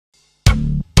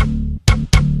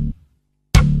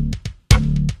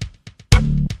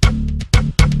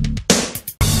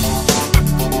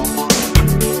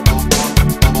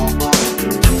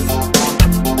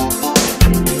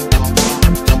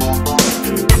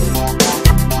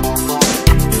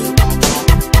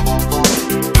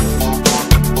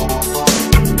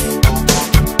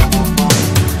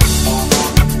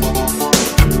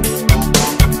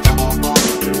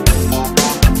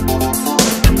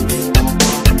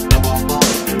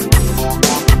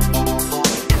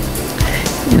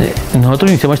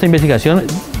Nosotros iniciamos esta investigación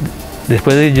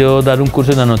después de yo dar un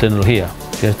curso de nanotecnología,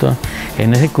 ¿cierto?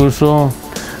 En ese curso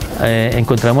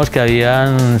encontramos que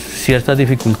habían ciertas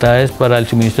dificultades para el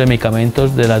suministro de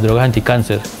medicamentos de las drogas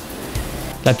anticáncer.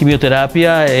 La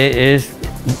quimioterapia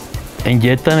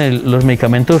inyectan los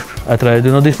medicamentos a través de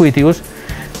unos dispositivos,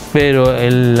 pero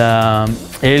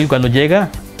cuando llega,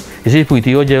 ese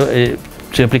dispositivo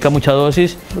se aplica mucha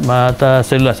dosis, mata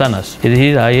células sanas, es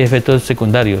decir, hay efectos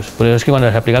secundarios. Por eso es que cuando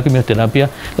se aplica quimioterapia,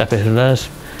 las personas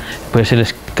pues se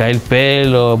les cae el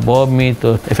pelo,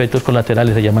 vómitos, efectos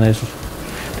colaterales se llaman esos.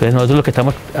 Entonces nosotros lo que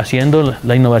estamos haciendo,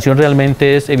 la innovación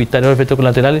realmente es evitar los efectos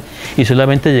colaterales y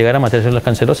solamente llegar a matar células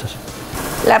cancerosas.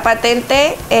 La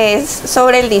patente es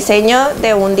sobre el diseño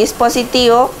de un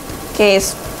dispositivo que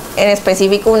es en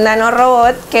específico un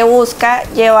nanorobot que busca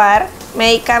llevar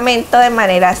medicamento de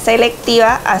manera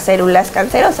selectiva a células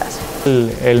cancerosas.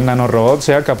 El nanorobot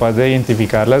sea capaz de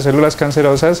identificar las células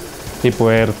cancerosas y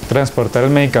poder transportar el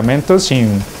medicamento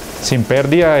sin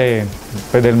pérdida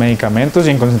del medicamento,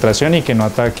 sin concentración y que no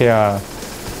ataque a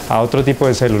otro tipo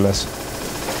de células.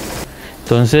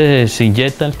 Entonces se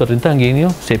inyecta el torrente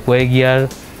sanguíneo, se puede guiar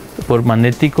por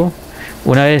magnético.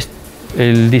 Una vez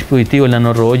el dispositivo, el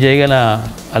nanorobot llega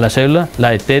a la célula, la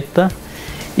detecta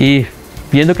y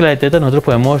viendo que la detecta nosotros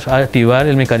podemos activar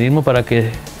el mecanismo para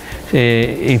que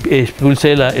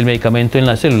expulse el medicamento en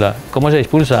la célula. ¿Cómo se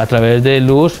expulsa? A través de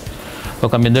luz o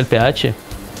cambiando el pH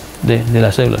de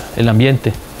la célula, el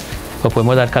ambiente. O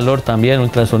podemos dar calor también,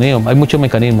 ultrasonido. Hay muchos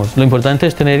mecanismos. Lo importante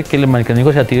es tener que el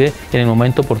mecanismo se active en el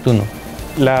momento oportuno.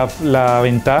 La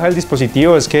ventaja del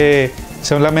dispositivo es que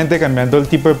solamente cambiando el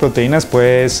tipo de proteínas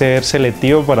puede ser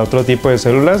selectivo para otro tipo de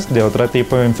células de otro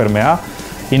tipo de enfermedad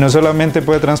y no solamente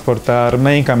puede transportar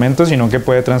medicamentos, sino que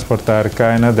puede transportar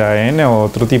cadenas de ADN o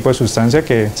otro tipo de sustancia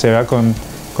que se vea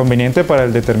conveniente para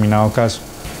el determinado caso.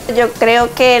 Yo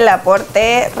creo que el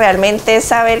aporte realmente es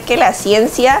saber que la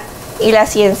ciencia y la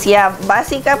ciencia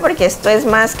básica, porque esto es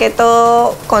más que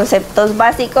todo conceptos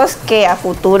básicos que a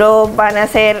futuro van a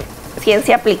ser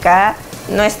ciencia aplicada,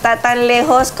 no está tan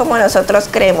lejos como nosotros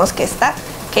creemos que está,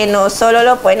 que no solo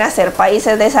lo pueden hacer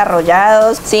países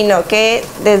desarrollados, sino que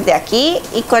desde aquí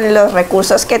y con los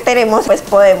recursos que tenemos pues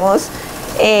podemos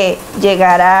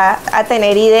llegar a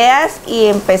tener ideas y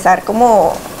empezar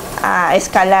como a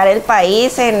escalar el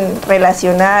país en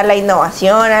relación a la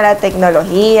innovación, a la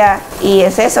tecnología, y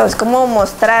es eso, es como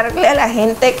mostrarle a la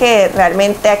gente que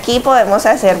realmente aquí podemos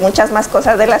hacer muchas más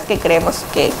cosas de las que creemos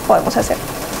que podemos hacer.